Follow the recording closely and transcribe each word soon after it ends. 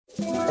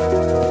Jesus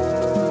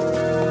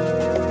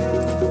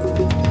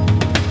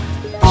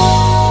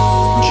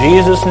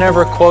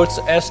never quotes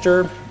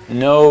Esther.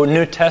 No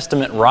New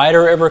Testament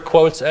writer ever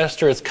quotes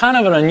Esther. It's kind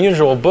of an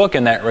unusual book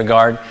in that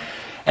regard.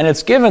 And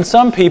it's given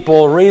some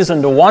people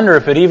reason to wonder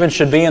if it even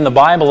should be in the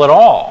Bible at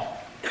all.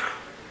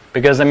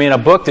 Because, a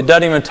book that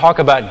doesn't even talk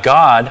about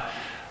God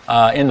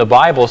in the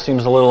Bible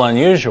seems a little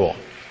unusual.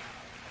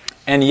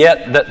 And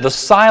yet, the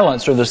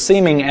silence or the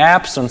seeming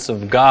absence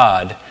of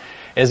God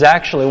is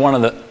actually one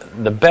of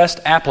the best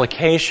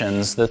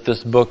applications that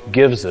this book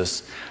gives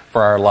us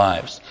for our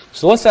lives.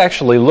 So let's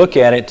actually look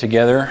at it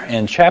together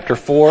in chapter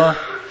 4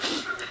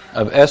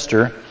 of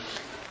Esther.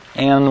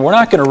 And we're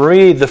not going to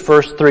read the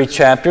first 3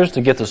 chapters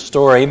to get the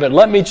story, but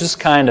let me just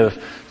kind of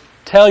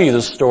tell you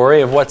the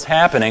story of what's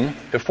happening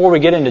before we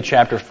get into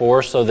chapter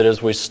 4 so that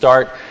as we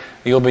start,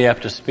 you'll be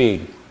up to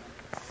speed.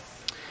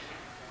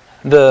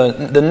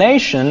 The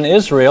nation,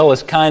 Israel,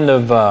 is kind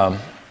of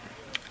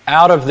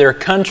out of their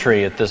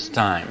country at this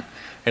time,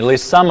 at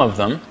least some of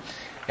them,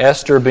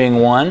 Esther being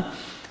one.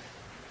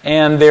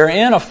 And they're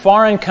in a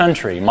foreign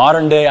country,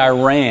 modern-day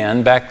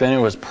Iran. Back then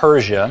it was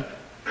Persia,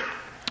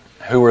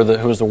 who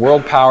was the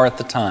world power at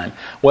the time.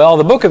 Well,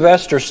 the book of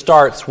Esther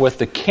starts with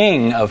the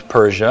king of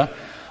Persia.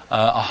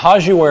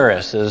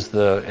 Ahasuerus is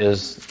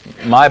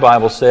my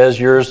Bible says.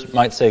 Yours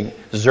might say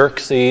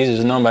Xerxes.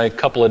 He's known by a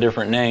couple of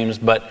different names,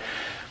 but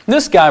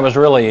this guy was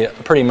really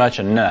pretty much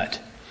a nut.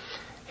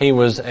 He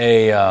was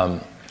a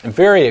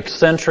very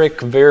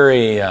eccentric,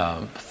 very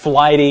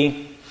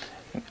flighty.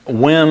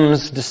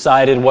 Whims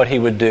decided what he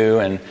would do,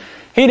 and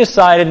he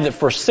decided that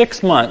for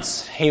 6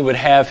 months he would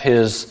have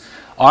his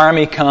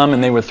army come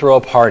and they would throw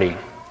a party.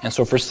 And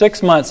so for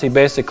 6 months he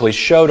basically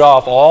showed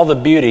off all the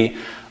beauty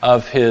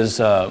of his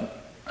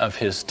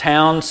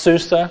town,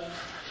 Susa,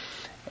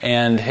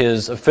 and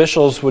his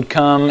officials would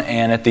come,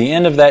 and at the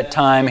end of that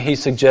time he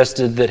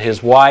suggested that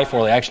his wife,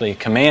 or actually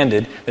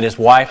commanded that his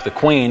wife, the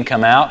queen,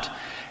 come out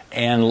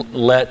and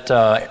let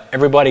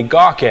everybody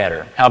gawk at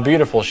her, how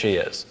beautiful she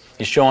is.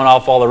 He's showing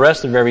off all the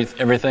rest of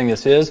everything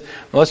this is.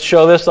 Let's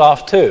show this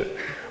off too.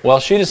 Well,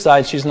 she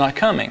decides she's not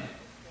coming.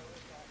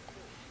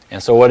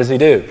 And so what does he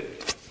do?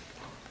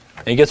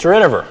 He gets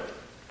rid of her.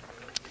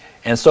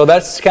 And so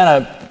that's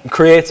kind of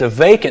creates a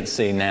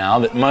vacancy now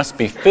that must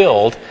be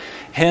filled.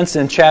 Hence,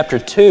 in chapter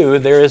 2,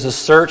 there is a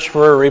search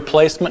for a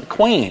replacement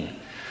queen.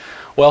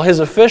 Well, his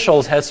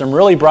officials had some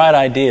really bright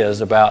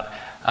ideas about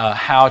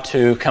how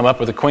to come up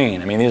with a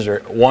queen. These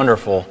are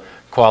wonderful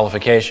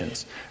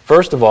qualifications.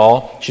 First of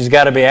all, she's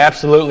got to be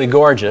absolutely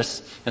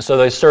gorgeous. And so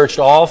they searched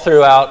all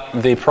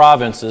throughout the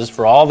provinces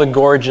for all the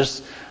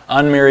gorgeous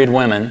unmarried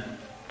women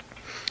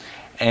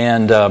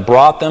and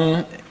brought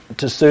them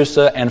to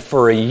Susa, and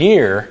for a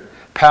year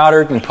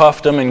powdered and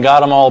puffed them and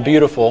got them all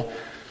beautiful.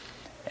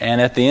 And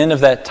at the end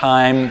of that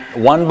time,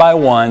 one by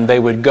one, they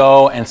would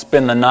go and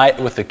spend the night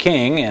with the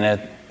king. And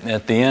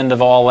at the end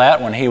of all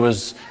that, when he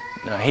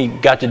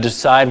got to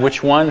decide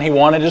which one he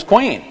wanted as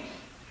queen.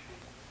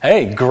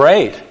 Hey,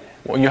 great.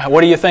 What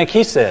do you think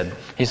he said?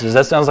 He says,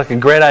 that sounds like a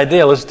great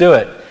idea. Let's do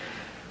it.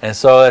 And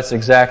so that's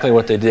exactly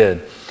what they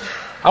did.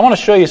 I want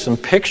to show you some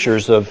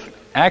pictures of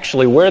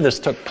actually where this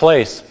took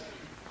place.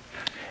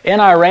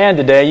 In Iran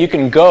today, you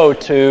can go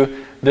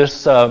to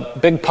this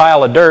big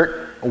pile of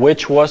dirt,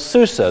 which was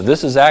Susa.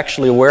 This is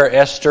actually where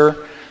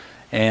Esther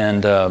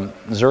and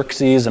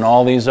Xerxes and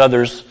all these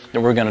others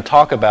that we're going to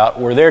talk about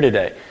were there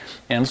today.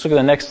 And let's look at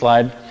the next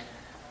slide.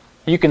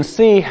 You can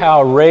see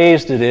how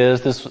raised it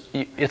is.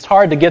 It's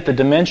hard to get the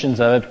dimensions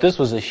of it. This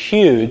was a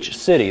huge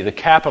city, the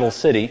capital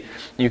city.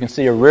 You can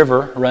see a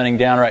river running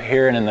down right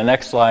here, and in the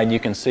next slide you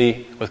can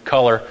see with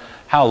color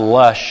how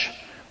lush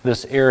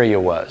this area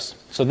was.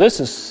 So this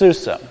is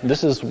Susa.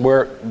 This is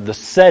where the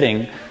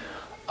setting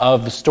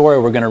of the story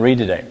we're going to read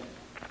today.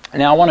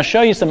 Now I want to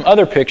show you some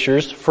other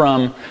pictures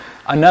from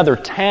another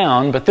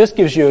town, but this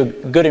gives you a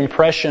good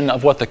impression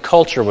of what the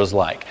culture was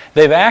like.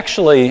 They've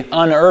actually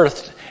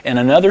unearthed in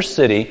another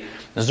city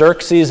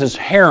Xerxes'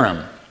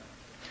 harem.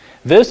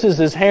 This is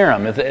his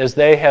harem as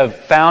they have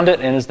found it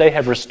and as they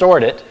have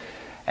restored it.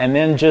 And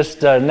then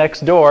just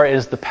next door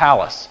is the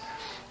palace.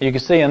 You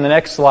can see in the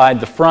next slide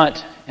the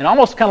front. It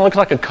almost kind of looks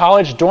like a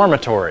college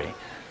dormitory.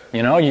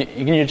 You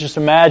can just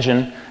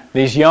imagine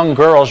these young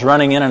girls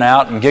running in and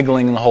out and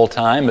giggling the whole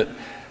time. But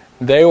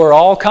they were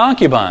all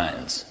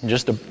concubines,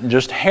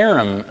 just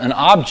harem, an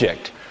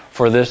object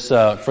for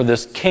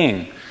this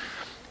king.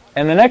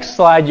 And the next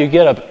slide you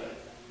get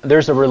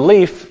there's a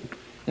relief.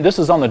 This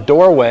is on the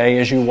doorway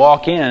as you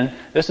walk in.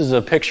 This is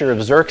a picture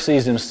of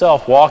Xerxes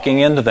himself walking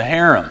into the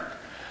harem.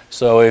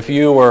 So if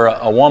you were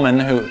a woman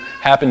who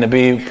happened to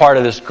be part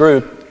of this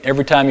group,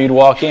 every time you'd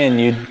walk in,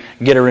 you'd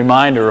get a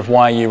reminder of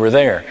why you were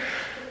there.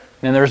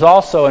 And there's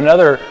also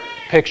another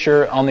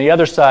picture on the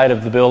other side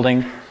of the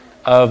building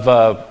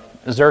of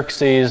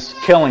Xerxes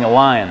killing a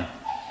lion.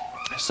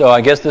 So I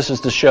guess this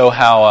is to show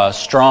how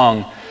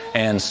strong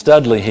and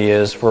studly he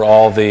is for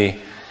all the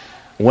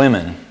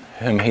women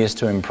whom he is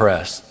to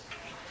impress.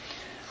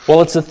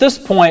 Well, it's at this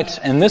point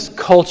in this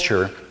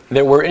culture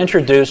that we're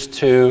introduced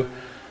to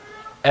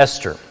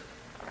Esther.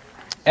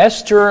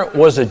 Esther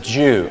was a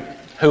Jew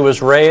who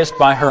was raised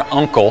by her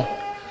uncle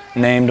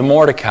named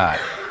Mordecai.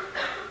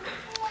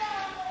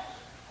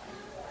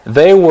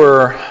 They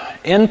were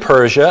in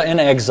Persia in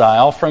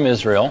exile from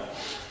Israel,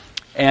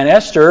 and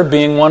Esther,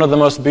 being one of the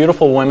most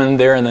beautiful women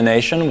there in the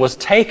nation, was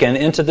taken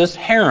into this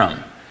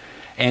harem.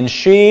 And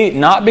she,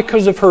 not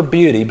because of her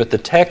beauty, but the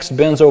text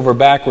bends over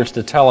backwards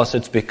to tell us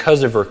it's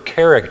because of her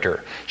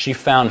character. She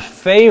found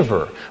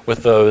favor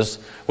with those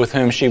with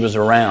whom she was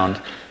around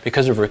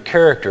because of her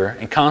character,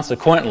 and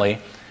consequently,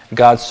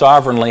 God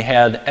sovereignly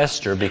had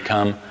Esther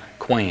become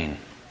queen.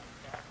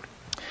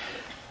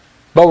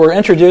 But we're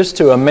introduced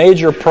to a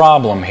major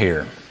problem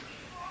here.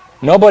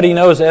 Nobody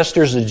knows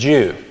Esther's a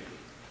Jew.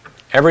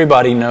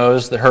 Everybody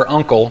knows that her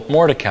uncle,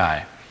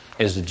 Mordecai,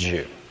 is a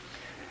Jew.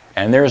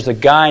 And there's a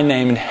guy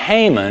named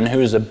Haman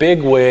who's a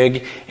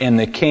bigwig in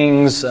the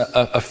king's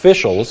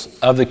officials,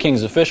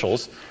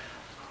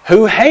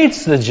 who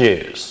hates the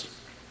Jews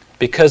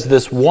because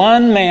this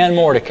one man,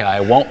 Mordecai,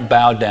 won't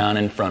bow down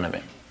in front of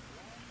him.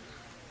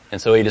 And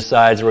so he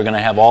decides we're going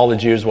to have all the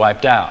Jews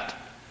wiped out.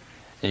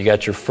 You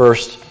got your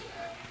first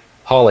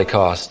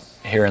Holocaust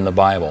here in the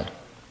Bible.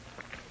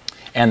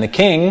 And the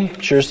king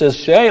sure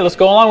says, hey, let's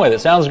go along with it.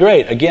 Sounds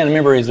great. Again,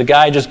 remember, he's the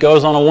guy who just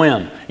goes on a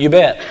whim. You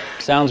bet.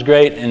 Sounds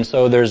great. And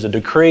so there's a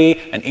decree,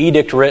 an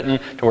edict written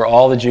to where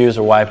all the Jews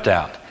are wiped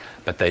out.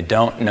 But they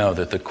don't know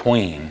that the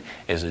queen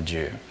is a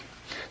Jew.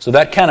 So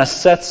that kind of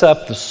sets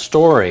up the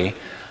story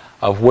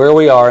of where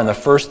we are in the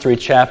first 3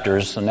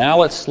 chapters. So now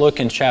let's look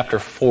in chapter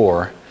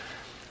 4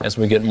 as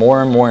we get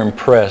more and more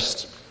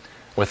impressed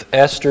with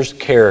Esther's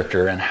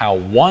character and how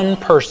one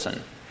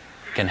person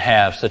can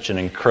have such an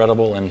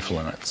incredible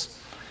influence.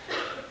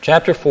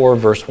 Chapter 4,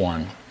 verse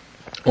 1.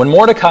 When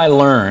Mordecai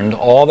learned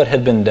all that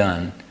had been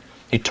done,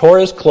 he tore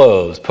his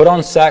clothes, put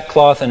on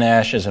sackcloth and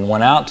ashes, and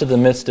went out to the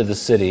midst of the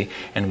city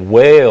and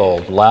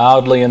wailed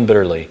loudly and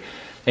bitterly.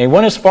 And he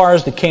went as far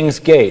as the king's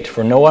gate,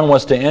 for no one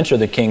was to enter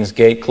the king's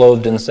gate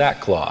clothed in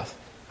sackcloth.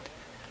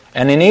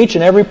 And in each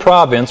and every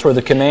province where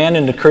the command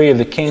and decree of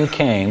the king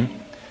came,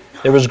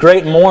 there was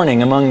great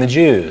mourning among the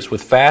Jews,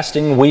 with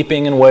fasting,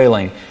 weeping, and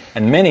wailing,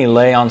 and many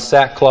lay on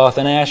sackcloth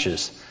and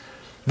ashes.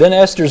 Then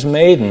Esther's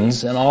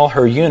maidens and all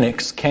her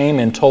eunuchs came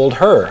and told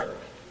her,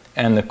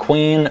 and the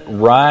queen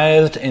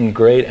writhed in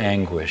great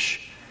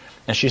anguish.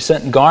 And she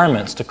sent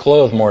garments to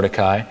clothe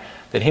Mordecai,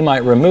 that he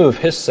might remove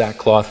his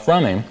sackcloth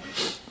from him,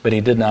 but he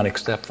did not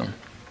accept them.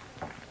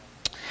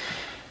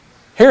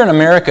 Here in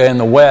America, in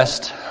the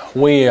West,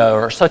 we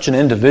are such an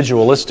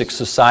individualistic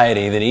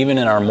society that even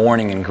in our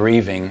mourning and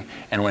grieving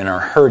and when our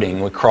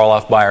hurting, we crawl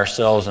off by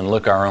ourselves and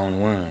lick our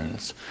own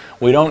wounds.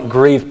 We don't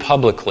grieve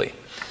publicly.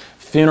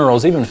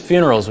 Funerals, even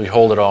funerals, we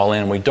hold it all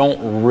in. We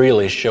don't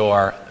really show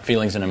our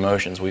feelings and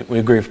emotions.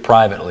 We grieve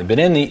privately. But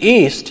in the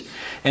East,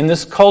 in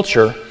this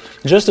culture,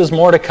 just as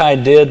Mordecai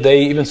did,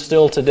 they even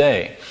still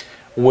today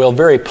will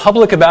very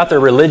public about their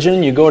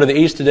religion. You go to the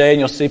East today and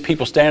you'll see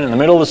people standing in the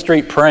middle of the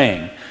street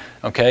praying.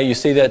 Okay, you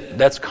see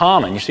that's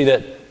common. You see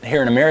that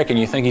here in America and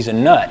you think he's a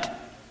nut.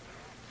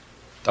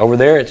 Over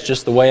there, it's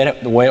just the way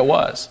it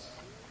was.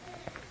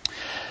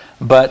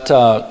 But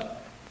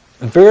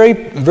very,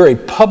 very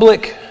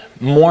public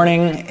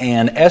mourning,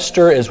 and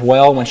Esther as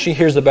well, when she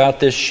hears about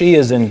this, she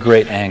is in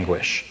great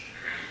anguish.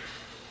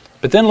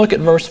 But then look at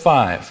verse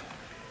 5.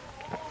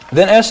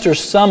 Then Esther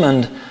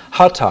summoned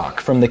Hatach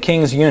from the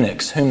king's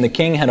eunuchs, whom the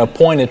king had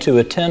appointed to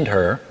attend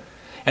her,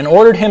 and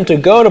ordered him to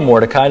go to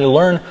Mordecai to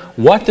learn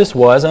what this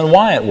was and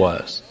why it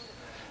was.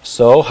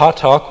 So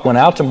Hatach went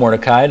out to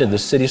Mordecai to the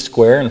city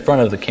square in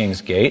front of the king's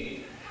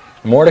gate.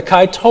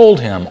 Mordecai told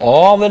him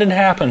all that had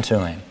happened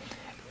to him,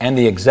 and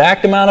the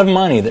exact amount of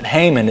money that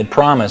Haman had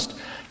promised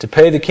to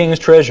pay the king's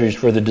treasuries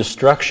for the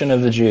destruction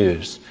of the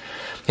Jews.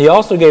 He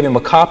also gave him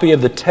a copy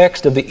of the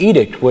text of the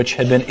edict which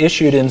had been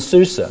issued in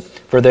Susa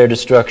for their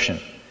destruction,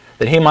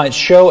 that he might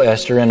show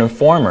Esther and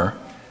inform her,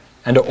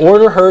 and to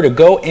order her to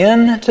go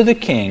in to the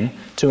king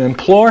to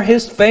implore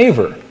his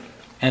favor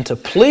and to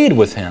plead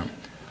with him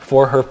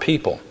for her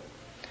people.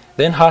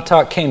 Then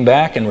Hatach came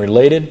back and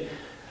related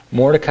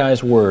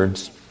Mordecai's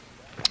words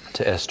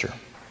to Esther.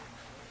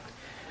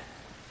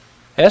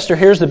 Esther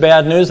hears the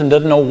bad news and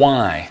doesn't know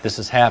why this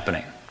is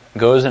happening.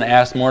 Goes and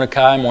asks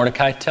Mordecai.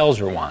 Mordecai tells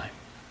her why.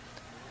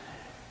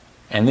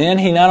 And then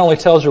he not only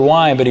tells her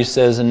why, but he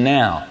says, and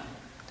now,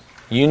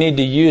 you need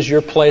to use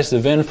your place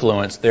of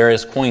influence there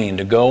as queen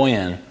to go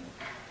in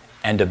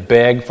and to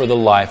beg for the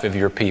life of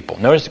your people.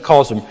 Notice it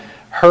calls them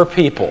her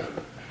people.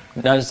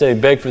 Not to say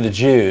beg for the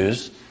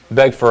Jews,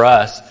 beg for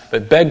us,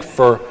 but beg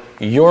for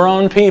your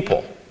own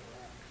people.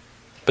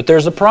 But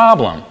there's a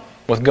problem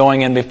with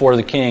going in before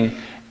the king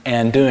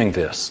and doing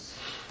this.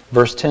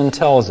 Verse 10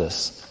 tells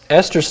us,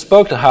 Esther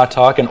spoke to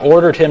Hatach and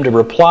ordered him to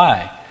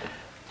reply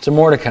to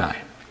Mordecai.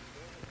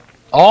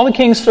 All the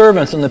king's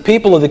servants and the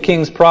people of the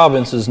king's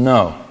provinces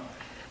know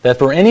that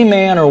for any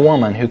man or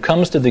woman who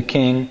comes to the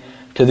king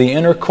to the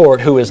inner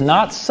court who is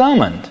not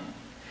summoned,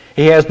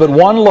 he has but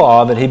one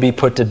law, that he be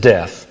put to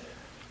death,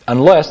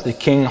 unless the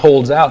king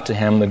holds out to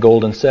him the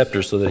golden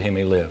scepter so that he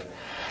may live.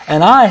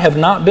 And I have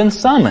not been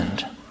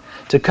summoned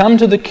to come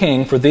to the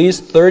king for these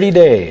 30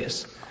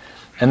 days.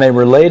 And they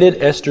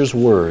related Esther's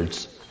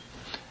words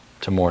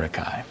to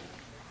Mordecai.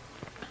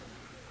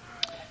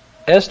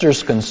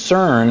 Esther's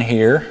concern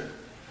here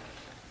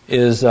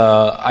is,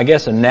 I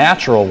guess, a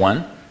natural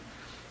one.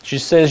 She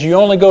says, you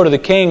only go to the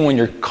king when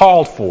you're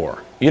called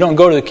for. You don't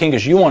go to the king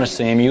because you want to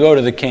see him. You go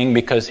to the king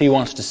because he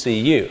wants to see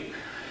you.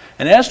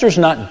 And Esther's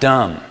not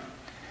dumb.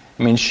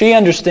 I mean, she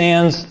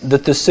understands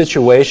that this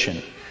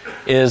situation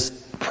is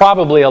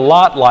probably a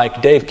lot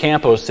like Dave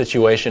Campo's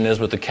situation is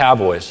with the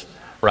Cowboys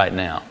right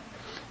now.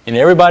 And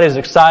everybody's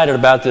excited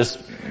about this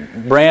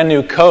brand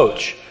new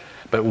coach.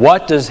 But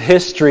what does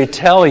history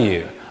tell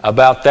you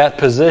about that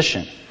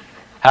position?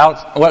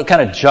 What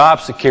kind of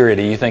job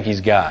security do you think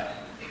he's got?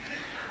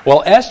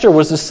 Well, Esther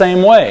was the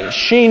same way.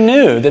 She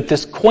knew that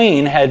this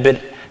queen had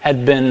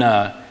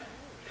been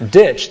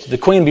ditched. The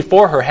queen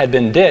before her had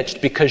been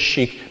ditched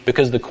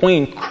because the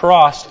queen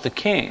crossed the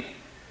king.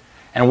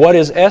 And what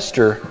is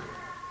Esther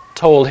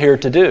told here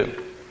to do?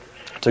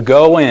 To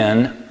go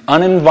in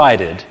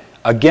uninvited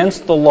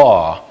against the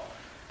law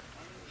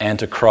and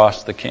to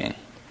cross the king.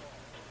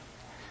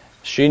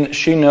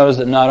 She knows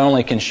that not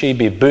only can she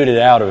be booted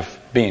out of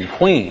being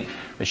queen,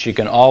 but she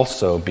can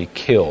also be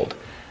killed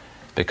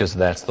because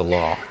that's the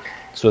law.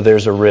 So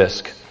there's a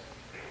risk.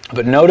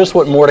 But notice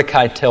what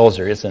Mordecai tells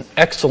her. It's an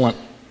excellent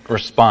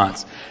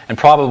response and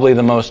probably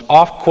the most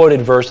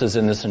oft-quoted verses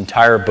in this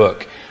entire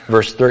book,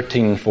 verse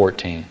 13 and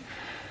 14.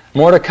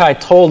 Mordecai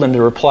told him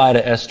to reply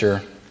to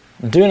Esther,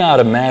 "Do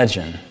not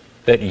imagine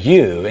that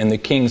you in the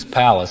king's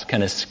palace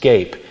can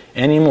escape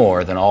any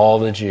more than all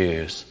the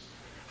Jews.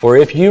 For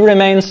if you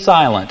remain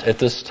silent at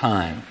this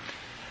time,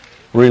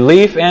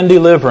 relief and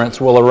deliverance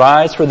will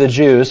arise for the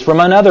Jews from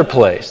another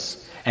place,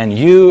 and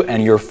you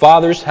and your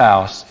father's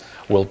house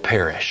will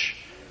perish.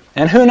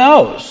 And who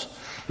knows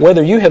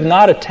whether you have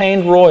not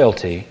attained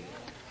royalty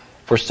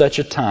for such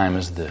a time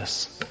as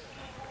this."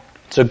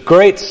 It's a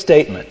great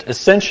statement.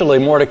 Essentially,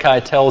 Mordecai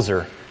tells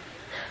her,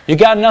 you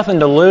got nothing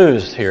to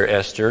lose here,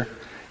 Esther.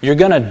 You're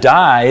going to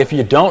die if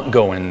you don't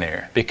go in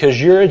there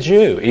because you're a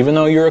Jew. Even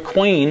though you're a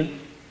queen,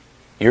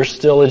 you're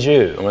still a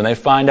Jew. And when they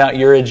find out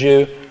you're a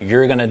Jew,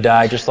 you're going to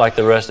die just like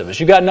the rest of us.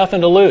 You got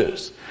nothing to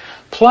lose.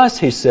 Plus,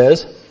 he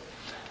says,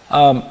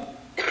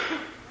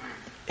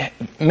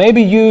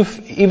 maybe you've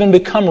even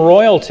become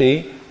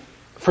royalty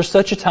for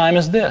such a time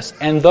as this.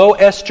 And though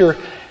Esther,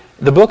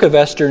 the book of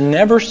Esther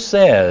never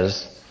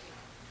says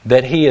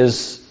that he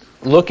is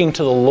looking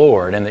to the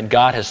Lord and that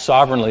God has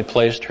sovereignly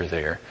placed her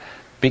there,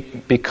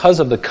 because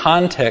of the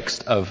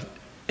context of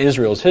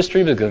Israel's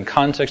history, because of the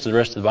context of the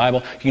rest of the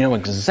Bible, you know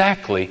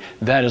exactly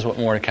that is what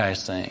Mordecai is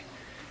saying.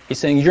 He's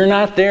saying, you're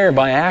not there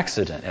by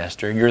accident,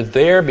 Esther. You're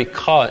there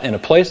because in a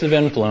place of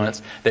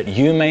influence that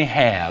you may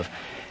have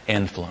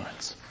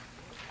influence.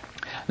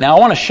 Now, I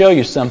want to show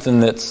you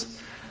something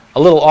that's a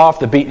little off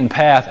the beaten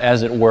path,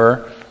 as it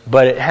were,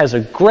 but it has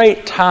a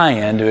great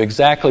tie-in to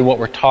exactly what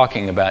we're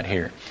talking about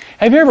here.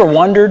 Have you ever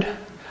wondered,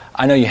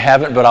 I know you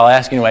haven't, but I'll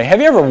ask you anyway,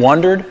 have you ever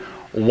wondered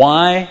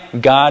why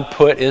God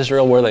put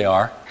Israel where they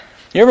are?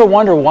 You ever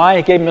wonder why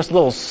He gave them this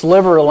little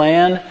sliver of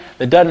land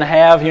that doesn't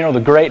have, the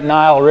great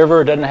Nile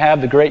River, doesn't have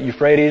the great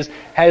Euphrates,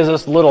 has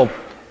this little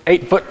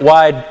 8-foot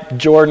wide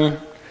Jordan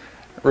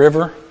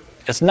River?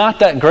 It's not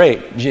that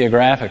great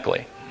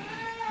geographically.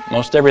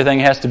 Most everything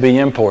has to be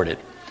imported.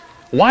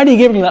 Why do you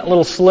give them that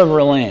little sliver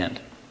of land?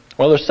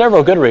 Well, there's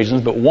several good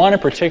reasons, but one in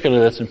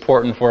particular that's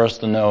important for us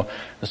to know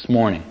this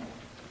morning.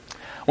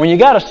 When you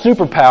got a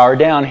superpower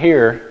down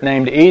here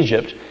named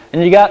Egypt,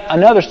 and you got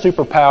another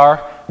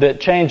superpower that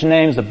changed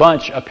names a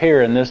bunch up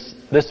here in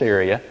this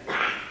area,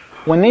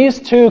 when these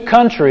two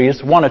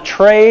countries want to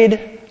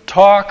trade,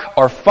 talk,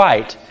 or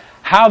fight,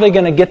 how are they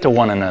going to get to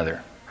one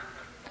another?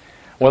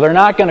 Well, they're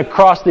not going to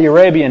cross the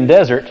Arabian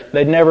desert.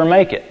 They'd never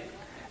make it.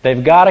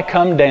 They've got to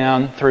come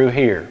down through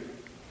here.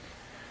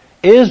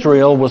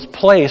 Israel was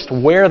placed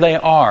where they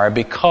are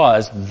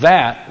because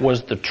that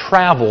was the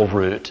travel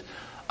route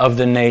of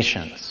the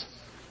nations.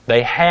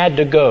 They had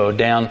to go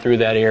down through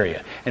that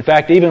area. In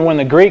fact, even when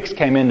the Greeks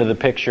came into the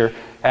picture,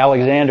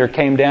 Alexander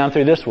came down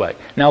through this way.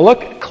 Now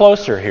look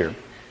closer here.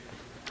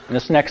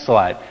 This next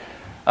slide.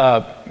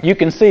 You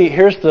can see,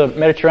 here's the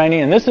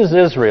Mediterranean. This is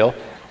Israel.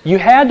 You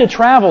had to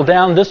travel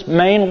down this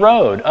main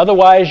road.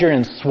 Otherwise, you're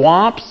in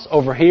swamps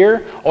over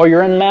here, or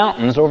you're in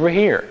mountains over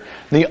here.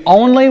 The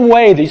only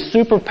way these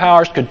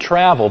superpowers could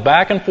travel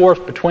back and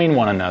forth between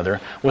one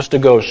another was to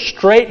go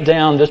straight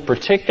down this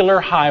particular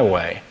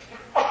highway.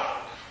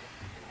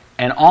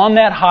 And on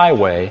that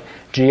highway,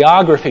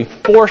 geography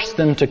forced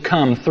them to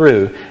come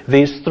through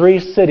these three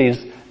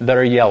cities that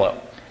are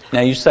yellow.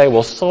 Now you say,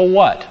 well, so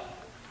what?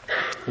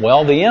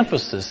 Well, the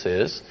emphasis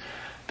is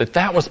that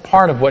that was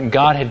part of what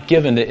God had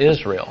given to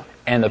Israel.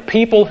 And the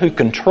people who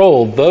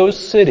controlled those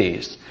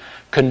cities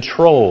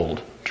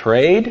controlled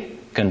trade,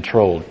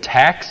 controlled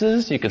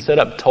taxes. You could set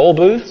up toll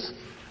booths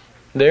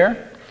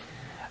there.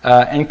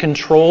 And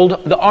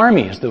controlled the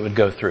armies that would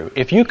go through.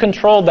 If you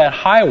controlled that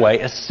highway,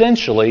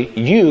 essentially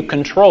you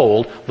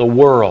controlled the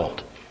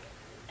world.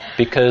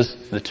 because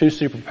the two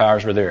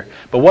superpowers were there.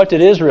 But what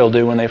did Israel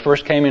do when they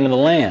first came into the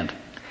land?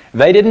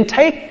 They didn't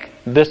take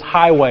this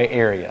highway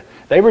area.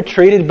 They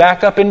retreated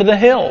back up into the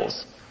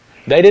hills.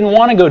 They didn't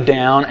want to go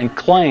down and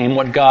claim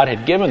what God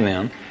had given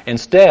them.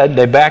 Instead,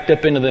 they backed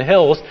up into the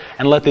hills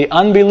and let the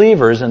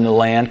unbelievers in the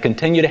land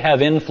continue to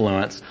have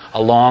influence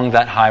along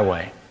that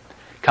highway.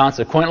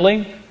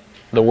 Consequently,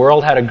 the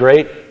world had a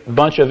great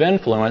bunch of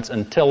influence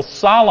until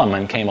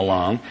Solomon came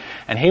along,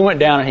 and he went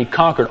down and he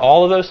conquered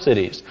all of those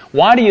cities.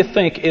 Why do you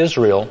think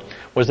Israel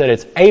was at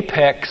its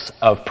apex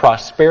of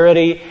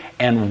prosperity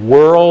and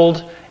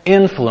world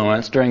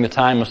influence during the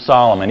time of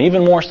Solomon,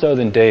 even more so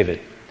than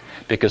David?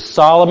 Because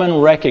Solomon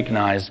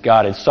recognized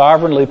God had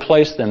sovereignly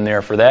placed them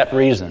there for that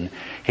reason.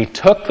 He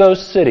took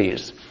those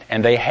cities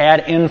and they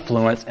had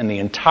influence in the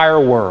entire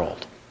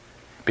world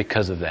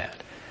because of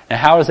that. Now,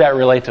 how does that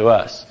relate to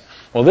us?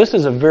 Well, this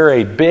is a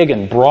very big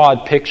and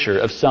broad picture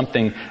of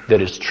something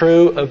that is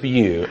true of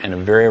you in a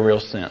very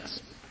real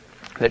sense.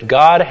 That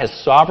God has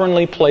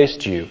sovereignly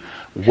placed you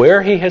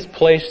where He has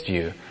placed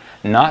you,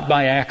 not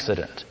by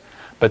accident,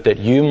 but that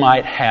you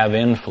might have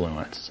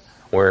influence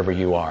wherever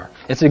you are.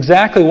 It's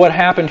exactly what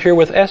happened here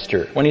with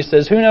Esther when he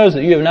says, "Who knows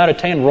that you have not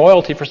attained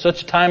royalty for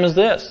such a time as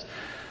this?"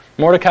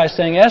 Mordecai is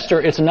saying,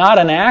 Esther, it's not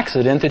an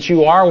accident that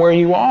you are where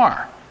you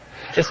are.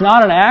 It's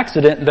not an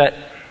accident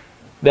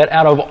that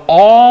out of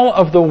all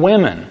of the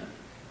women,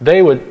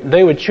 they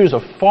would choose a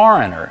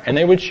foreigner and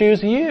they would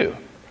choose you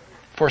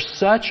for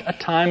such a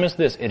time as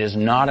this. It is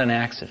not an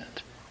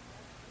accident.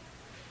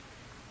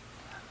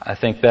 I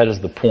think that is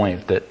the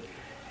point that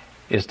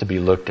is to be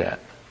looked at.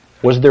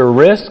 Was there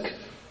risk?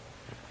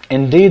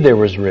 Indeed there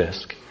was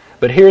risk.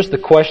 But here's the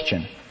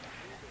question.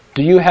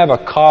 Do you have a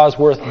cause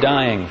worth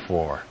dying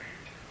for?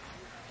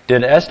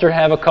 Did Esther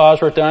have a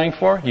cause worth dying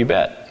for? You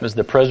bet. It was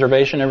the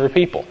preservation of her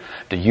people.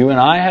 Do you and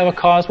I have a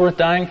cause worth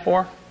dying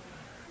for?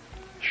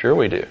 Sure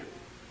we do.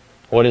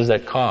 What is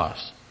that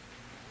cause?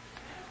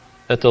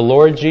 That the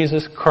Lord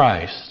Jesus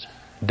Christ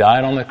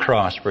died on the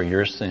cross for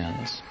your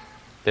sins.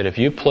 That if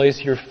you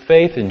place your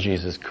faith in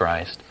Jesus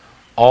Christ,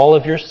 all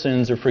of your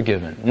sins are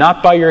forgiven.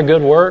 Not by your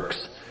good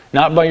works,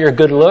 not by your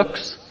good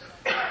looks,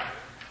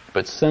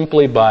 but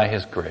simply by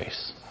His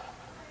grace.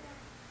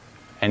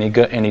 And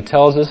He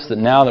tells us that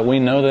now that we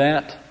know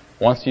that,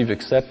 once you've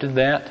accepted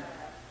that,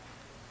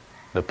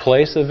 the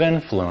place of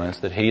influence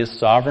that He has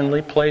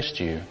sovereignly placed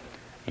you,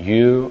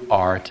 you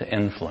are to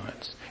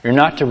influence. You're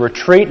not to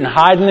retreat and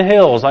hide in the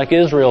hills like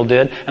Israel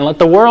did and let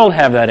the world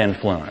have that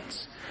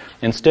influence.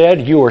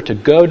 Instead, you are to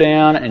go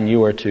down and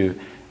you are to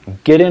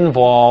get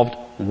involved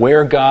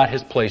where God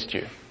has placed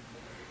you,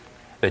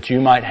 that you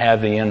might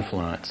have the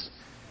influence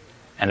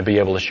and to be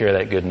able to share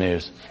that good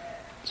news.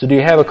 So do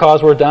you have a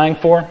cause worth dying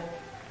for?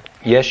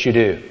 Yes, you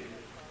do.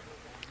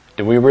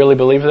 Do we really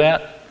believe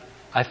that?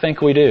 I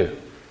think we do.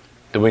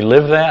 Do we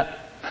live that?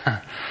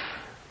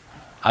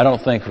 I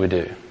don't think we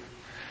do.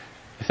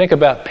 You think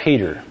about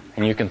Peter,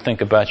 and you can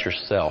think about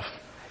yourself.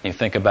 You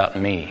think about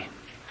me.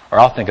 Or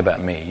I'll think about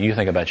me. You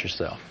think about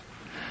yourself.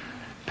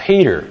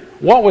 Peter,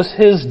 what was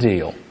his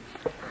deal?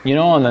 You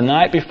know, on the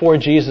night before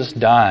Jesus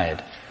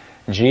died,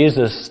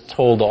 Jesus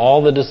told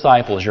all the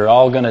disciples, "You're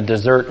all going to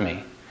desert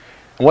me."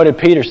 And what did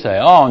Peter say?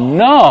 "Oh,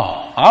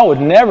 no, I would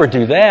never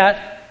do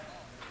that."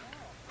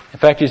 In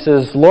fact, he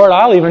says, "Lord,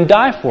 I'll even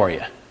die for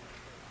you.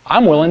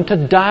 I'm willing to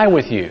die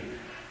with you."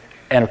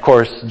 And of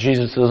course,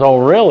 Jesus says, "Oh,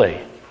 really?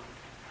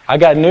 I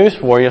got news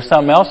for you.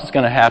 Something else is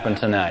going to happen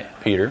tonight,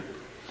 Peter."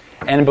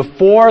 And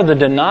before the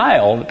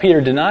denial, that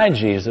Peter denied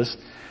Jesus,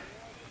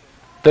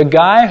 the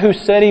guy who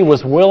said he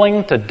was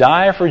willing to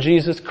die for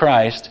Jesus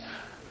Christ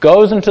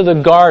goes into the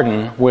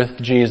garden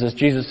with Jesus.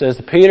 Jesus says,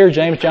 "Peter,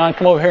 James, John,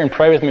 come over here and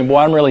pray with me. Boy,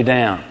 I'm really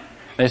down."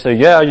 They say,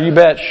 "Yeah, you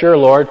bet. Sure,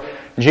 Lord."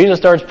 Jesus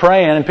starts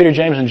praying, and Peter,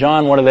 James, and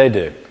John, what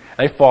do?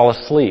 They fall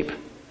asleep.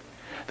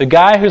 The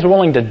guy who's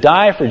willing to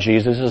die for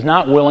Jesus is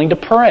not willing to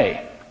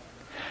pray.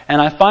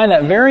 And I find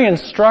that very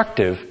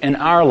instructive in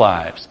our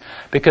lives.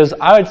 Because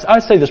I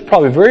would say there's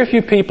probably very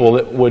few people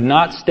that would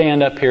not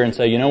stand up here and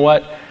say, you know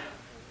what?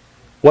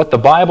 What the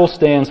Bible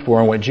stands for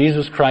and what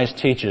Jesus Christ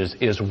teaches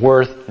is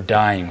worth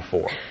dying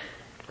for.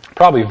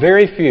 Probably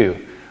very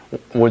few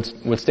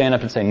would stand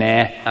up and say,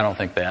 "Nah, I don't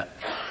think that."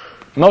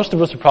 Most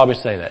of us would probably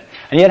say that.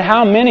 And yet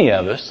how many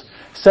of us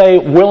say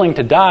willing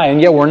to die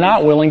and yet we're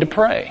not willing to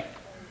pray?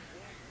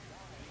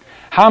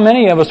 How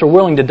many of us are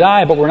willing to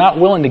die but we're not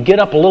willing to get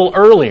up a little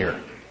earlier?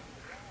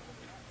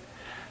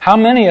 How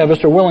many of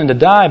us are willing to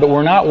die but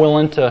we're not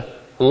willing to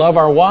love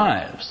our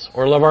wives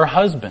or love our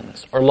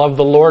husbands or love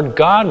the Lord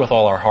God with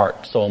all our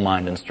heart, soul,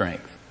 mind, and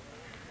strength?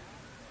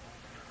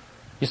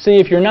 You see,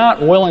 if you're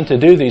not willing to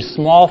do these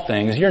small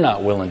things, you're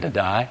not willing to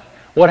die.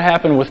 What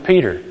happened with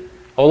Peter?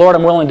 "Oh Lord,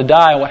 I'm willing to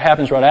die." What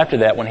happens right after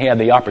that when he had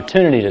the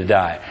opportunity to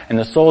die? And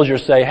the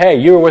soldiers say, "Hey,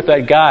 you were with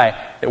that guy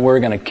that we're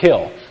going to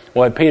kill."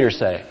 What did Peter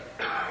say?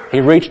 He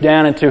reached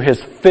down into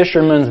his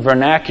fisherman's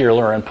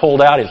vernacular and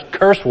pulled out his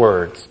curse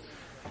words.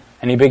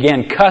 And he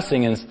began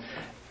cussing and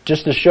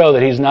just to show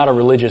that he's not a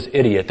religious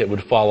idiot that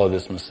would follow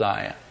this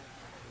Messiah.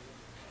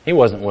 He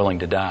wasn't willing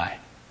to die.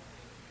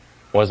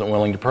 Wasn't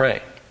willing to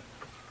pray.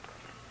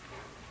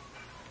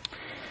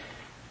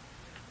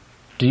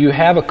 Do you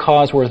have a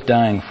cause worth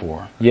dying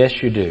for?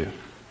 Yes, you do.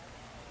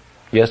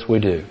 Yes, we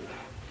do.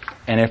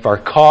 And if our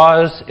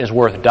cause is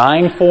worth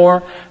dying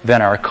for,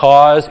 then our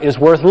cause is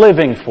worth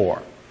living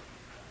for.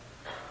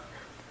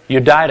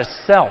 You die to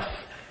self.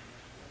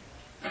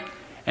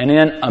 And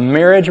in a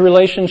marriage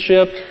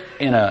relationship,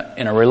 in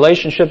a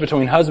relationship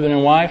between husband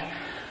and wife,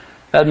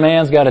 that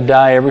man's got to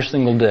die every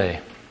single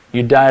day.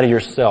 You die to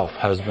yourself,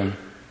 husband.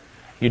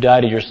 You die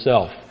to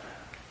yourself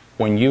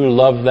when you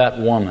love that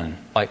woman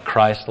like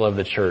Christ loved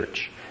the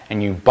church,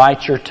 and you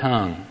bite your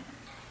tongue,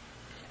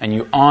 and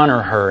you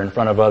honor her in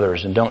front of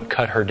others and don't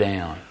cut her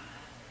down.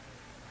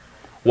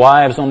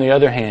 Wives, on the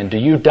other hand, do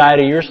you die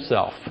to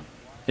yourself?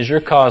 Is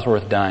your cause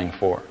worth dying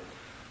for?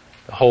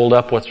 To hold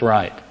up what's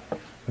right?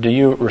 Do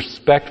you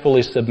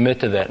respectfully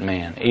submit to that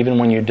man, even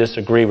when you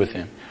disagree with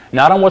him?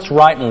 Not on what's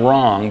right and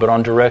wrong, but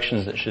on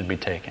directions that should be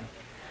taken.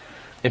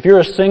 If you're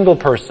a single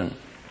person,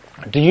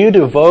 do you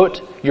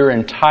devote your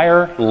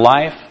entire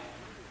life?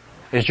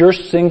 Is your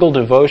single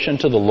devotion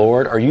to the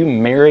Lord? Are you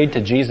married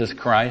to Jesus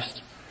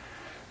Christ?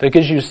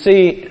 Because you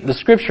see, the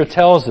Scripture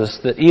tells us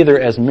that either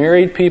as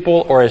married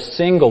people or as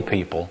single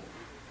people,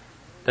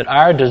 that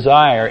our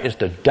desire is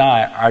to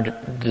die, our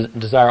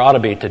desire ought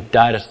to be to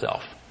die to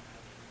self.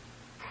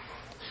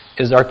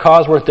 Is our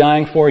cause worth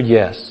dying for?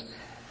 Yes.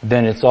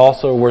 Then it's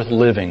also worth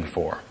living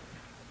for.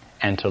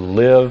 And to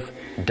live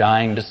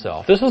dying to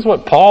self. This is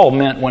what Paul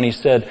meant when he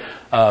said,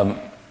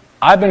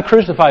 I've been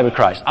crucified with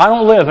Christ. I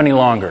don't live any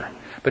longer,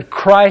 but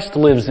Christ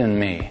lives in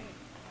me.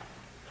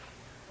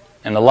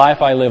 And the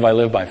life I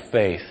live by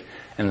faith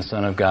in the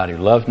Son of God who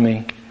loved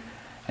me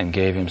and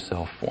gave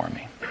Himself for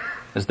me.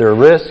 Is there a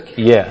risk?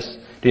 Yes.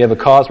 Do you have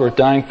a cause worth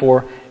dying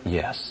for?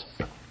 Yes.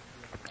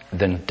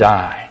 Then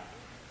die.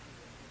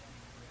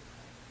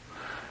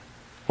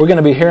 We're going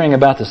to be hearing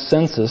about the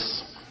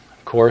census,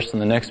 of course, in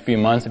the next few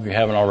months, if you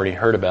haven't already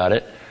heard about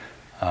it.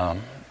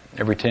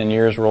 Every 10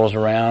 years rolls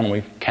around and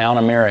we count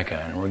America,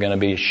 and we're going to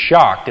be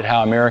shocked at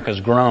how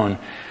America's grown.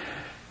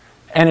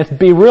 And it'd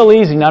be real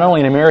easy, not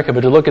only in America,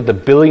 but to look at the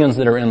billions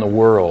that are in the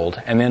world,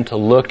 and then to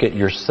look at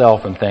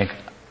yourself and think,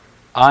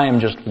 I am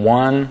just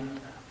one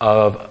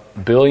of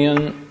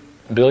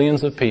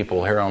billions of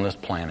people here on this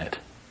planet.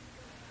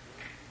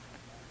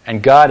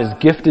 And God has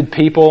gifted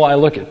people. I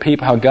look at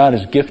people, how God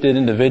has gifted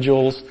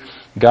individuals.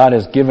 God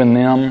has given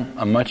them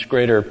a much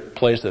greater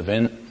place of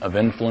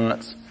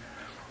influence.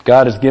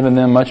 God has given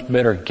them much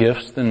better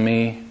gifts than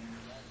me.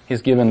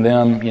 He's given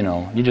them,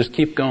 you just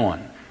keep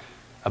going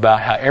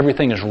about how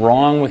everything is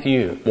wrong with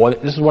you. Well,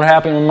 this is what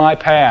happened in my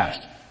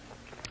past.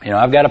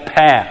 I've got a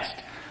past.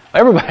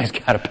 Everybody's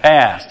got a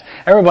past.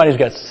 Everybody's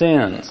got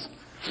sins.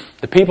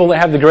 The people that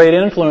have the great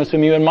influence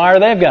whom you admire,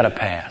 they've got a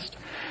past.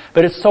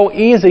 But it's so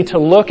easy to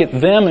look at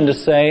them and to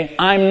say,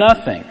 I'm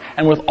nothing.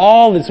 And with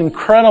all this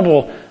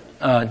incredible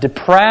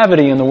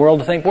depravity in the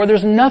world, to think, well,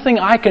 there's nothing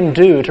I can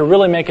do to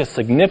really make a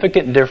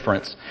significant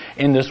difference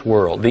in this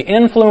world. The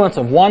influence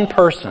of one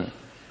person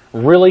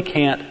really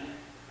can't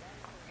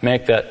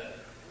make that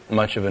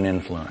much of an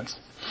influence.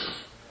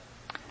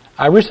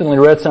 I recently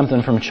read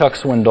something from Chuck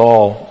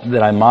Swindoll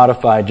that I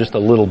modified just a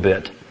little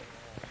bit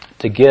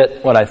to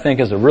get what I think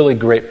is a really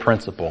great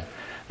principle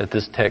that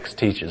this text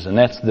teaches, and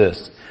that's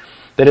this.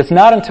 That it's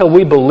not until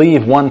we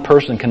believe one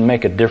person can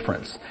make a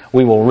difference,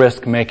 we will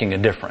risk making a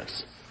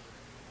difference.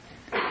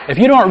 If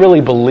you don't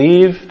really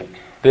believe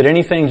that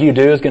anything you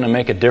do is going to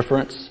make a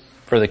difference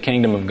for the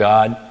kingdom of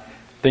God,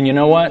 then you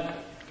know what?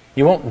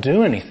 You won't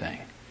do anything.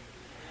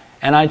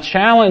 And I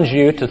challenge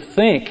you to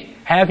think,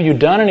 have you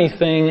done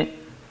anything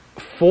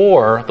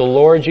for the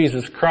Lord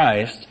Jesus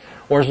Christ,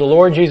 or does the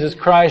Lord Jesus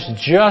Christ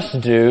just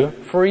do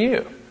for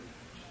you?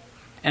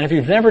 And if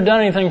you've never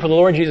done anything for the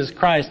Lord Jesus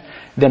Christ,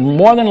 then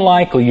more than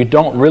likely you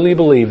don't really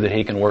believe that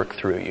He can work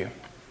through you.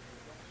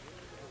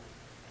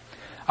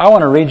 I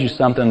want to read you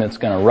something that's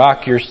going to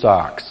rock your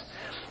socks.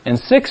 In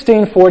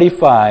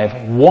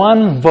 1645,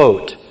 one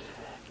vote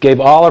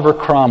gave Oliver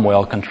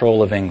Cromwell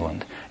control of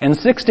England. In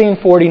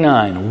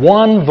 1649,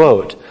 one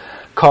vote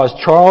caused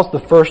Charles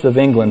I of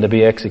England to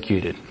be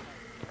executed.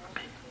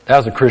 That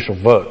was a crucial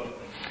vote.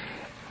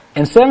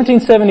 In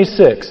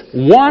 1776,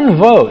 one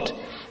vote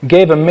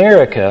gave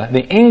America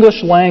the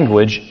English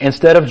language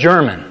instead of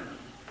German.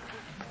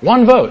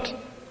 One vote.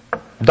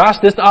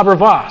 Das ist aber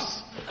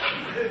was.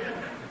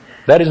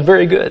 That is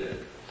very good.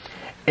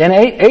 In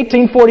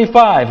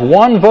 1845,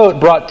 one vote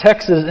brought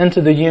Texas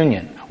into the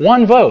Union.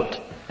 One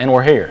vote, and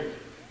we're here.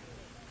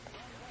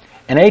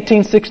 In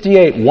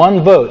 1868,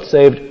 one vote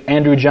saved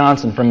Andrew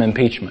Johnson from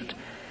impeachment.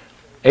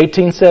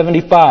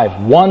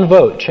 1875, one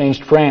vote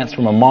changed France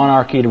from a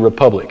monarchy to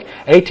republic.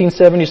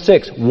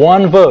 1876,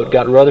 one vote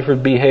got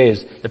Rutherford B.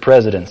 Hayes the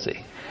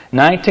presidency.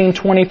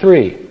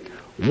 1923,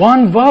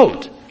 one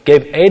vote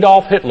gave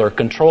Adolf Hitler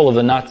control of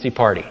the Nazi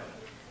Party.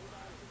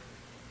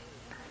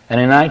 And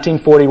in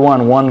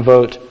 1941, one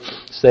vote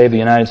saved the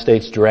United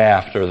States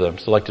draft, or the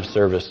Selective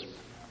Service,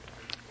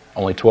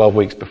 only 12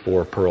 weeks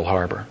before Pearl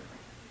Harbor.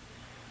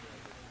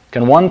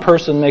 Can one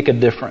person make a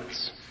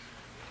difference?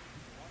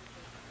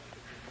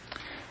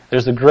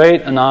 There's a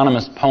great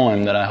anonymous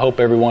poem that I hope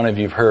every one of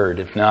you have heard.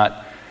 If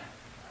not,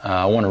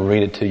 I want to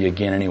read it to you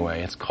again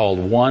anyway. It's called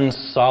One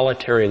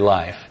Solitary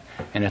Life,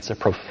 and it's a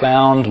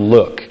profound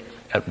look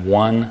at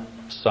one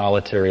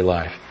solitary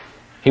life.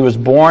 He was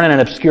born in an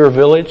obscure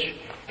village.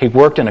 He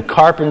worked in a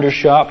carpenter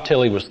shop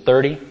till he was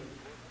 30.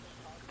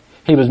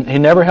 He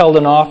never held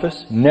an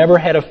office, never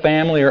had a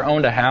family or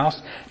owned a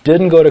house,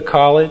 didn't go to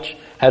college,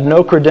 had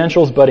no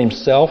credentials but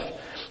himself.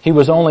 He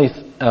was only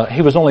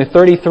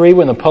 33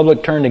 when the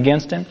public turned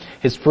against him.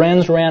 His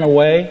friends ran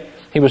away.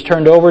 He was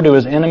turned over to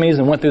his enemies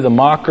and went through the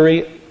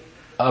mockery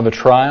of a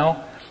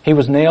trial. He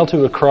was nailed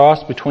to a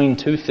cross between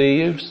two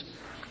thieves.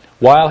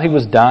 While he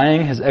was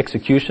dying, his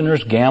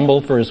executioners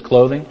gambled for his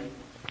clothing.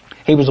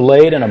 He was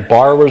laid in a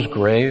borrower's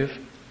grave.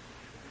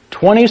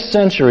 20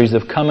 centuries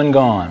have come and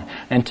gone,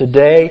 and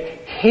today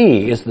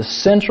he is the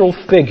central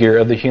figure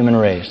of the human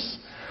race.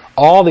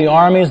 All the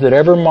armies that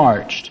ever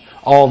marched,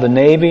 all the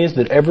navies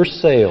that ever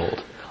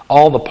sailed,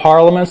 all the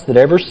parliaments that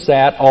ever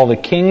sat, all the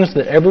kings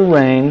that ever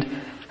reigned,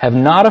 have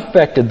not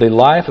affected the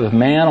life of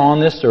man on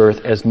this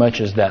earth as much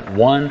as that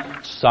one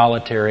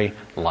solitary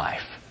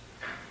life.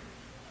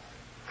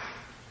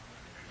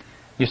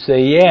 You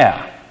say,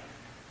 yeah,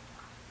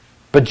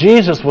 but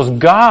Jesus was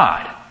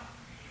God.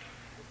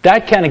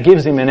 That kind of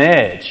gives him an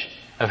edge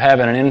of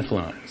having an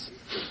influence.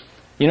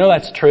 You know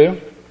that's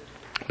true.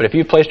 But if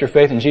you've placed your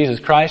faith in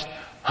Jesus Christ,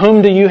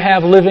 whom do you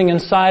have living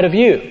inside of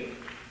you?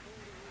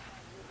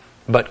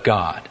 But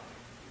God.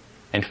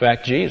 In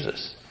fact,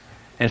 Jesus.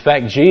 In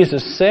fact,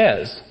 Jesus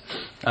says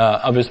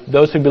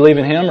those who believe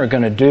in Him are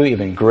going to do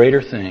even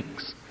greater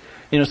things.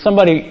 You know,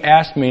 somebody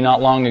asked me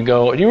not long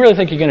ago, do you really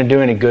think you're going to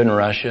do any good in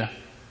Russia?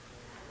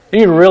 Do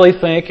you really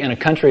think in a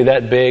country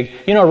that big,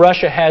 you know,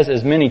 Russia has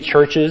as many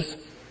churches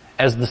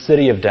as the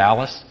city of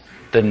Dallas?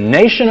 The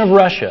nation of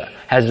Russia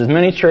has as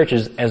many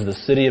churches as the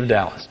city of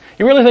Dallas.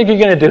 You really think you're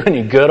going to do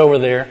any good over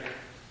there?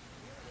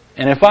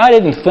 And if I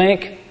didn't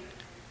think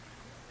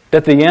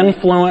that the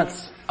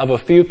influence of a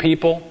few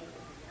people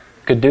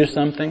could do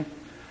something,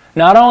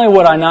 not only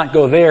would I not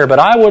go there, but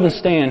I wouldn't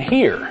stand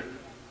here.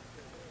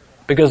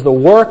 Because the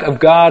work of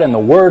God and the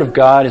Word of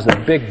God is a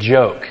big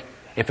joke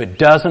if it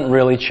doesn't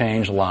really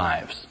change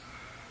lives.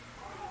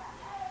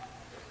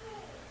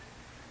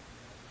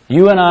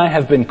 You and I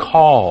have been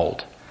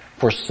called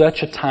for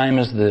such a time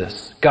as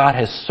this. God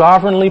has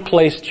sovereignly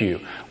placed you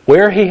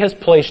where He has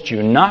placed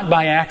you, not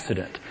by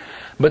accident,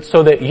 but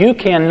so that you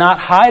cannot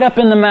hide up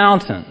in the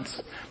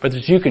mountains, but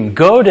that you can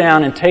go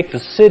down and take the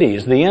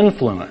cities, the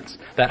influence,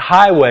 that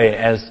highway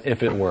as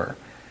if it were,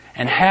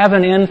 and have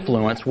an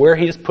influence where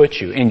He has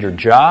put you, in your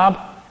job,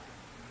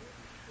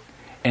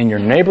 in your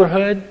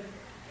neighborhood,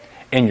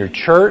 in your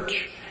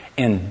church,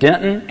 in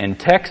Denton, in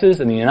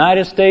Texas, in the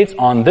United States,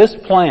 on this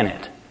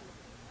planet.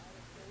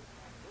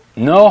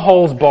 No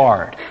holds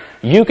barred.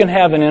 You can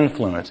have an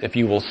influence if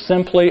you will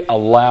simply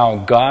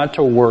allow God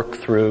to work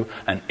through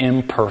an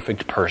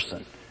imperfect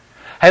person.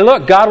 Hey,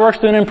 look, God works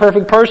through an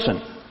imperfect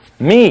person.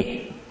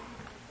 Me.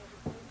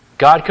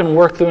 God can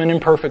work through an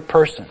imperfect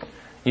person.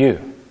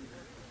 You.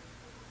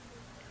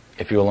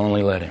 If you will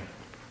only let Him.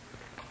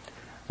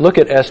 Look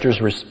at Esther's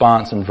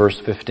response in verse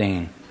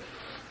 15.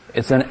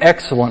 It's an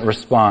excellent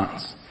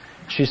response.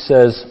 She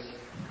says,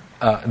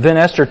 Then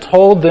Esther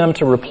told them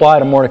to reply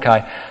to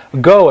Mordecai,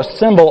 Go,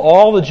 assemble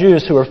all the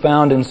Jews who are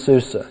found in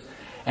Susa,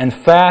 and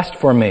fast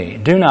for me.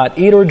 Do not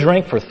eat or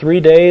drink for 3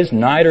 days,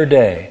 night or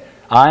day.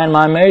 I and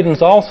my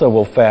maidens also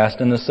will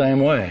fast in the same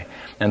way.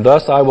 And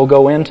thus I will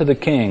go in to the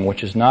king,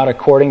 which is not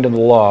according to the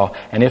law.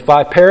 And if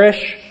I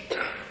perish,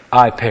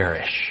 I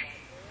perish.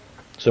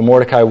 So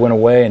Mordecai went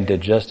away and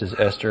did just as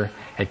Esther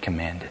had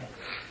commanded.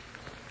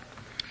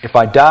 If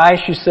I die,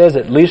 she says,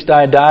 at least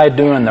I die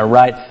doing the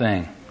right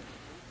thing.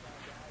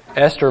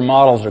 Esther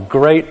models a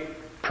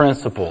great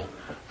principle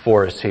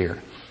for us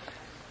here.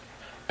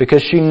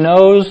 Because she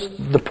knows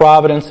the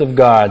providence of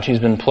God. She's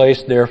been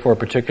placed there for a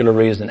particular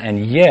reason.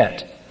 And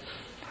yet,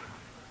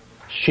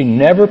 she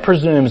never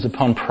presumes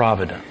upon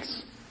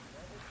providence,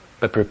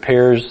 but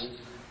prepares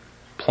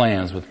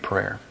plans with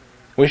prayer.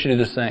 We should do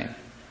the same.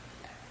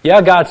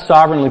 Yeah, God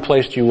sovereignly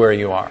placed you where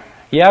you are.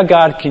 Yeah,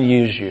 God can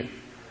use you.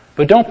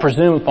 But don't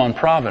presume upon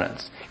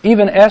providence.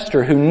 Even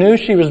Esther, who knew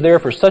she was there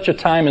for such a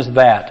time as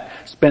that,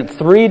 spent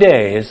 3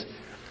 days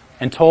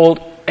and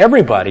told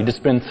everybody to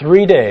spend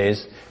 3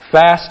 days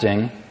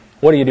fasting.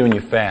 What do you do when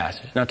you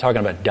fast? You're not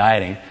talking about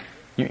dieting.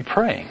 You're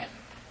praying.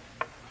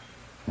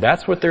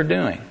 That's what they're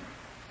doing.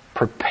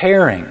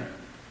 Preparing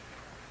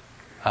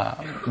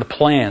the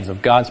plans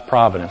of God's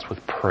providence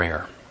with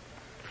prayer.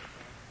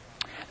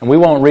 And we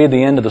won't read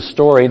the end of the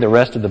story. The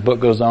rest of the book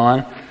goes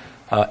on.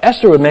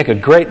 Esther would make a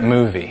great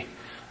movie.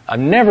 I've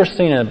never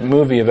seen a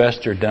movie of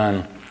Esther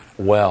done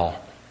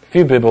well. A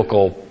few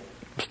biblical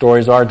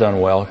stories are done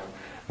well,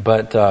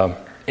 but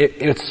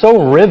it's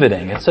so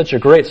riveting. It's such a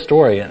great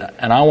story,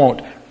 and I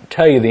won't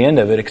tell you the end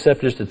of it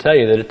except just to tell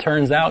you that it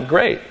turns out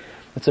great.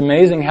 It's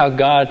amazing how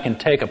God can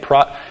take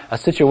a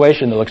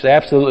situation that looks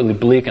absolutely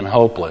bleak and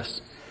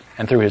hopeless,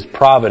 and through His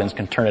providence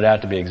can turn it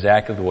out to be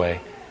exactly the way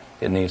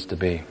it needs to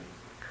be.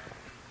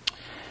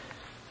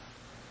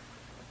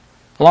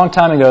 A long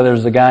time ago, there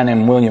was a guy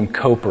named William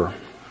Cowper.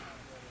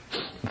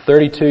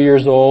 32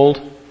 years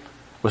old,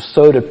 was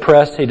so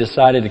depressed he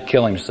decided to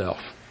kill himself.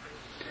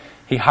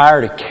 He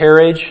hired a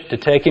carriage to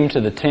take him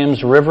to the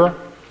Thames River.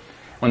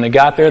 When they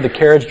got there, the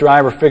carriage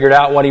driver figured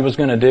out what he was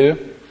going to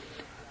do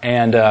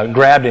and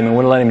grabbed him and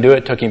wouldn't let him do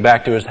it, took him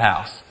back to his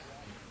house.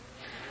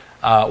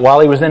 While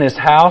he was in his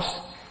house,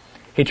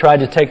 he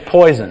tried to take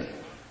poison.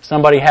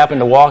 Somebody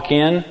happened to walk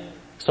in,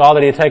 saw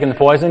that he had taken the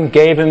poison,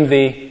 gave him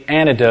the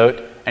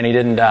antidote, and he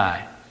didn't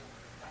die.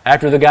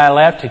 After the guy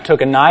left, he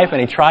took a knife and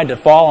he tried to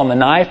fall on the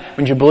knife.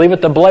 Would you believe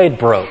it? The blade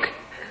broke.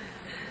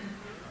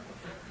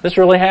 This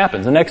really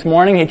happens. The next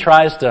morning, he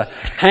tries to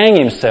hang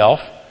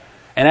himself,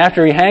 and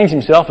after he hangs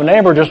himself, a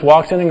neighbor just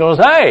walks in and goes,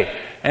 "Hey!"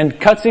 and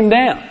cuts him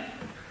down.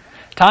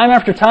 Time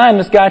after time,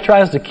 this guy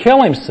tries to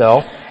kill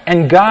himself,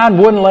 and God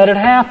wouldn't let it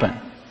happen.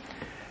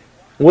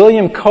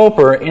 William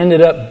Cowper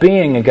ended up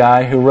being a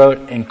guy who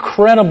wrote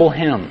incredible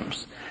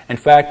hymns. In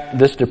fact,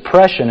 this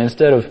depression,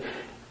 instead of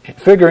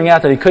figuring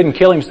out that he couldn't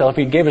kill himself,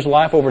 he gave his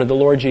life over to the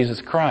Lord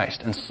Jesus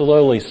Christ and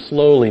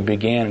slowly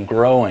began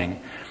growing.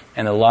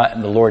 And the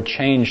Lord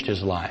changed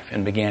his life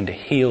and began to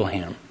heal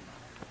him.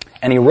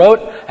 And he wrote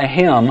a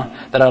hymn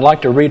that I'd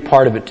like to read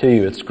part of it to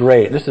you. It's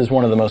great. This is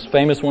one of the most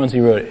famous ones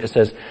he wrote. It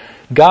says,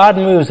 "God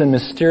moves in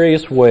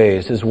mysterious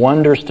ways, His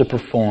wonders to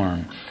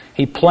perform.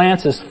 He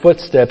plants His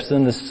footsteps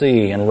in the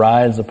sea and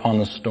rides upon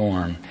the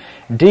storm.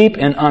 Deep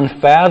in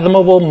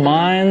unfathomable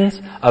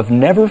minds of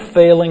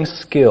never-failing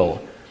skill,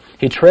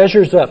 He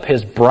treasures up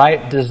His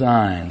bright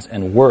designs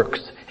and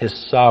works His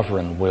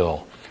sovereign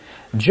will.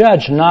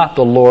 Judge not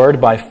the Lord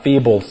by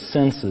feeble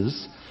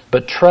senses,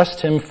 but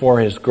trust Him for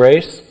His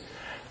grace.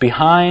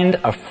 Behind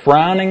a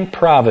frowning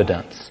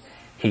providence,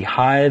 He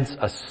hides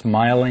a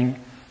smiling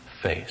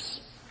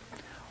face."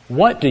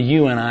 What do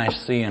you and I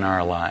see in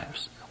our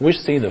lives? We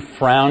see the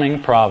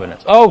frowning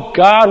providence. "Oh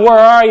God, where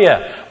are you?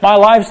 My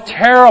life's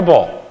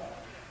terrible."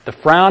 The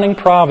frowning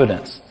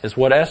providence is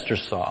what Esther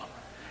saw.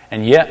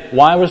 And yet,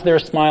 why was there a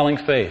smiling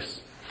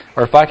face?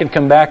 Or if I could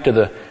come back to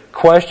the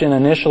question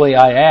initially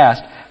I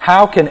asked,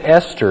 how can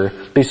Esther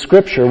be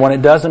Scripture when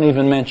it doesn't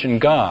even mention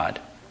God?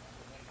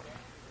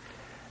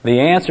 The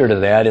answer to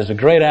that is a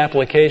great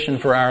application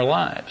for our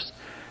lives.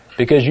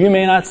 Because you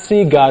may not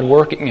see God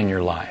working in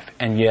your life,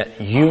 and yet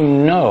you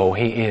know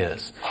He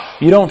is.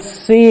 You don't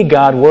see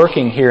God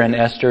working here in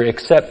Esther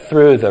except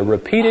through the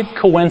repeated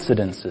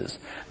coincidences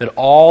that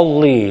all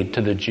lead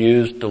to the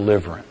Jews'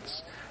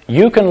 deliverance.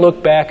 You can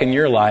look back in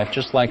your life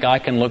just like I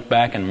can look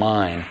back in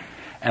mine.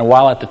 And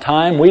while at the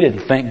time we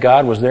didn't think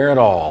God was there at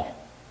all,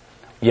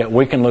 yet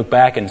we can look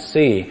back and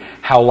see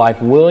how,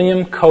 like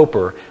William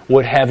Cowper,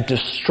 would have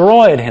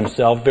destroyed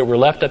himself if it were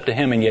left up to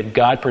him, and yet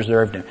God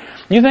preserved him.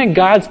 You think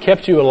God's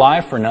kept you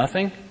alive for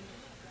nothing?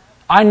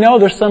 I know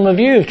there's some of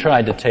you who've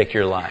tried to take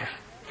your life.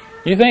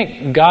 You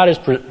think God has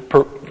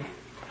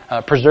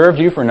preserved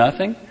you for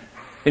nothing?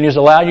 That He's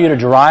allowed you to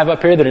drive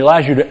up here, that He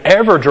allows you to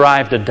ever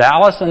drive to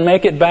Dallas and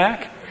make it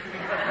back?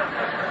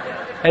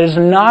 It is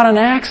not an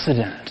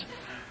accident.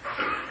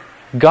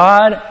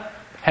 God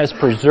has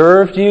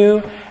preserved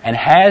you and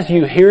has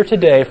you here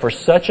today for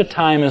such a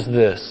time as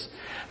this,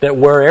 that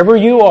wherever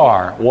you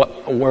are,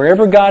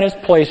 wherever God has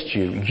placed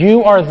you,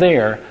 you are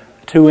there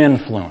to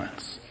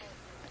influence.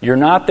 You're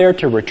not there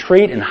to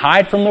retreat and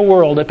hide from the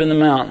world up in the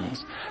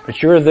mountains,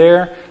 but you're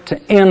there to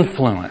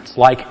influence,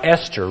 like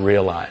Esther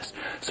realized.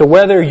 So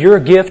whether your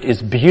gift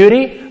is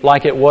beauty,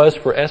 like it was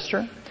for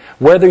Esther,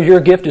 whether your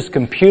gift is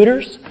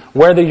computers,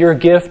 whether your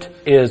gift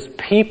is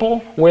people,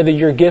 whether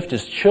your gift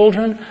is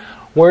children,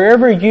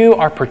 wherever you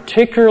are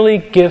particularly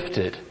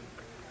gifted,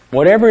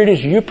 whatever it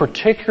is you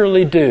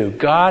particularly do,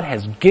 God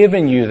has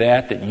given you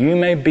that you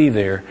may be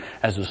there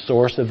as a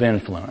source of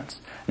influence.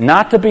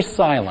 Not to be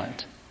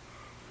silent,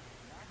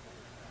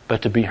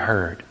 but to be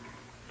heard.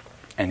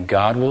 And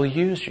God will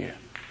use you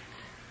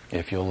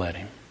if you'll let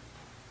Him.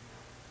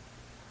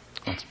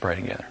 Let's pray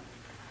together.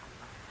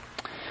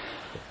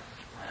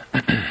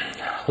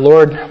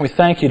 Lord, we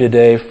thank You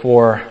today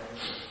for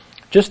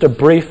just a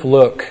brief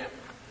look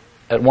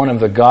at one of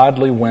the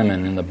godly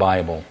women in the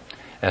Bible,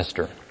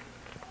 Esther.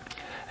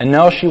 And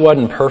no, she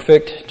wasn't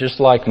perfect, just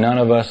like none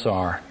of us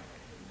are.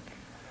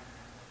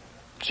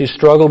 She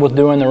struggled with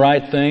doing the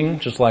right thing,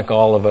 just like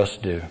all of us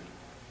do.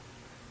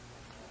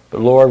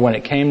 But Lord, when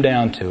it came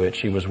down to it,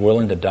 she was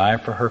willing to die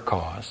for her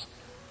cause.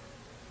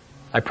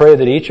 I pray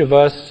that each of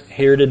us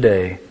here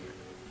today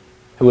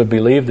who would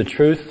believe the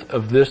truth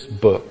of this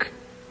book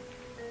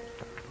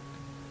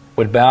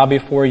would bow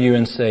before You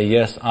and say,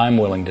 yes, I'm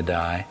willing to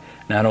die.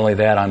 Not only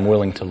that, I'm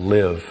willing to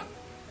live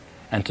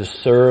and to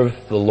serve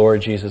the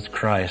Lord Jesus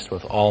Christ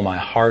with all my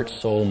heart,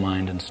 soul,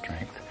 mind, and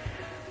strength.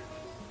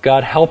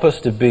 God, help us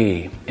to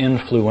be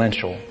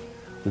influential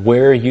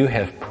where You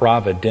have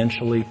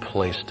providentially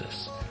placed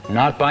us.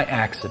 Not by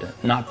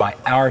accident, not by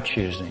our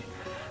choosing,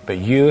 but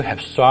You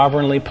have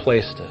sovereignly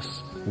placed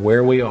us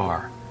where we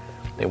are,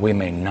 that we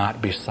may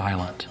not be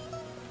silent,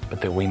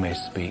 but that we may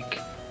speak,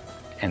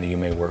 and that You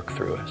may work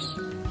through us.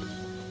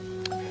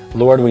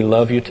 Lord, we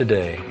love You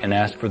today and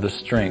ask for the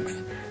strength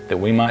that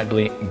we might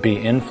be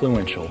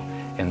influential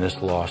in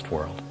this lost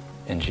world.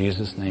 In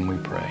Jesus' name we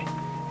pray.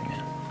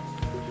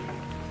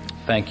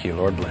 Thank you.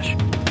 Lord bless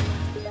you.